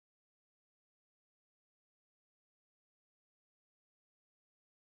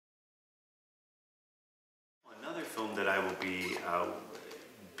film that I will be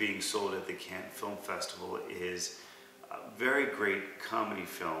being sold at the Cannes Film Festival is a very great comedy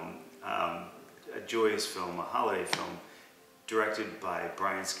film, a joyous film, a holiday film, directed by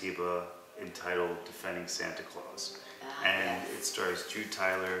Brian Skiba, entitled Defending Santa Claus. And it stars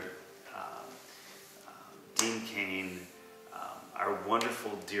Tylor, Dean Cain, our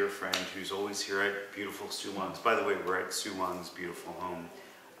wonderful dear friend who's always here at beautiful Sue Wong's. By the way, we're at Sue Wong's beautiful home.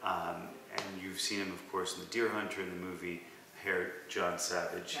 And you've seen him, of course, in The Deer Hunter, in the movie Hair, John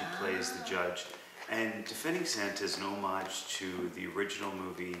Savage. He plays the judge. And Defending Santa is an homage to the original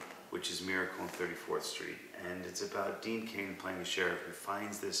movie, which is Miracle on 34th Street. And it's about Dean Cain playing a sheriff who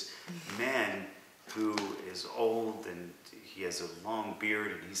finds this man who is old and he has a long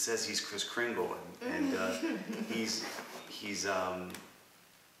beard, and he says he's Kris Kringle, and he's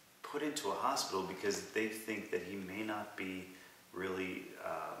put into a hospital because they think that he may not be really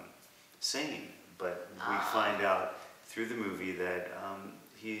sane. But we find out through the movie that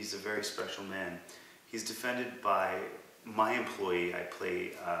he's a very special man. He's defended by my employee. I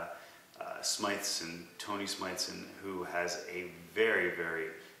play Smytheson, Tony Smytheson, who has a very, very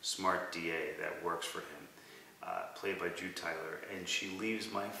smart DA that works for him, played by Tylor, and she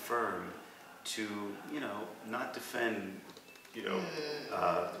leaves my firm to, you know, not defend, you know,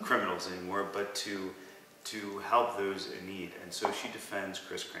 criminals anymore, but to help those in need. And so she defends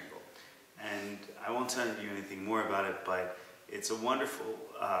Kris Kringle. And I won't tell you anything more about it, but it's a wonderful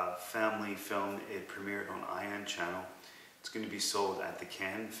family film. It premiered on Ion Channel. It's going to be sold at the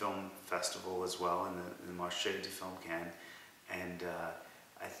Cannes Film Festival as well, in the Marché du Film Cannes. And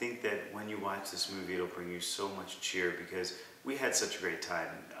I think that when you watch this movie, it'll bring you so much cheer because we had such a great time.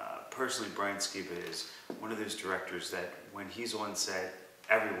 Personally, Brian Skiba is one of those directors that when he's on set,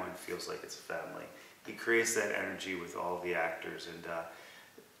 everyone feels like it's a family. He creates that energy with all the actors, and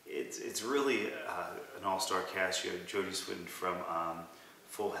it's really an all-star cast. You have Jodie Sweetin from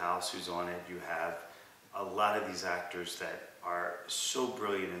Full House who's on it. You have a lot of these actors that are so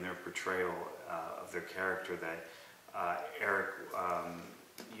brilliant in their portrayal of their character that Eric,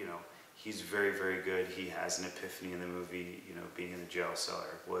 you know, he's very, very good. He has an epiphany in the movie, you know, being in the jail cell,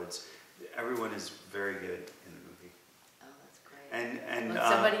 Eric Woods. Everyone is very good in the movie. Oh, that's great. And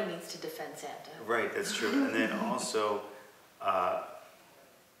well, somebody needs to defend Santa. Right, that's true. And then also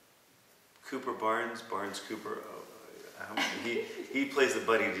Cooper Barnes Cooper, he plays the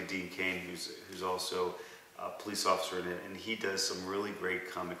buddy to Dean Cain, who's also a police officer in it, and he does some really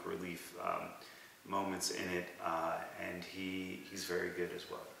great comic relief moments in it, and he's very good as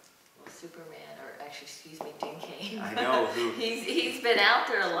well. Well, Superman, or actually, excuse me, Dean Cain. I know. he's been out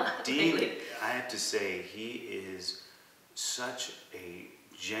there a lot lately. I have to say, he is such a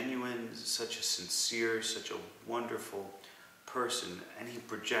genuine, such a sincere, such a wonderful person, and he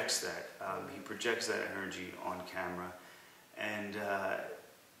projects that. He projects that energy on camera, and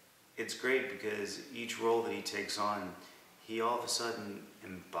it's great because each role that he takes on, he all of a sudden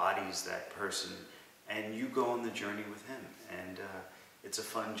embodies that person, and you go on the journey with him, and it's a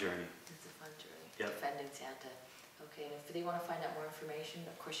fun journey. It's a fun journey. Yep. Defending Santa. Okay, and if they want to find out more information,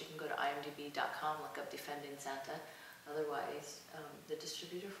 of course you can go to imdb.com, look up Defending Santa. Otherwise, the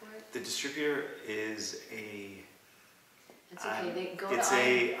distributor for it? The distributor is a... It's okay, they go to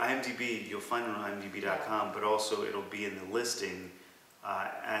IMDb. You'll find it on imdb.com, but also it'll be in the listing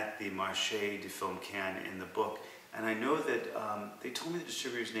at the Marché du Film Cannes in the book. And I know that they told me the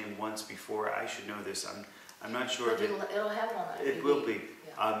distributor's name once before. I should know this. I'm not sure if it'll have it on IMDb. It will be.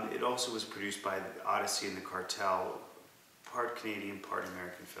 Yeah. It also was produced by Odyssey and the Cartel, part Canadian, part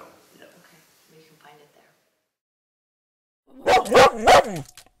American film. Yep. Okay, you can find it there.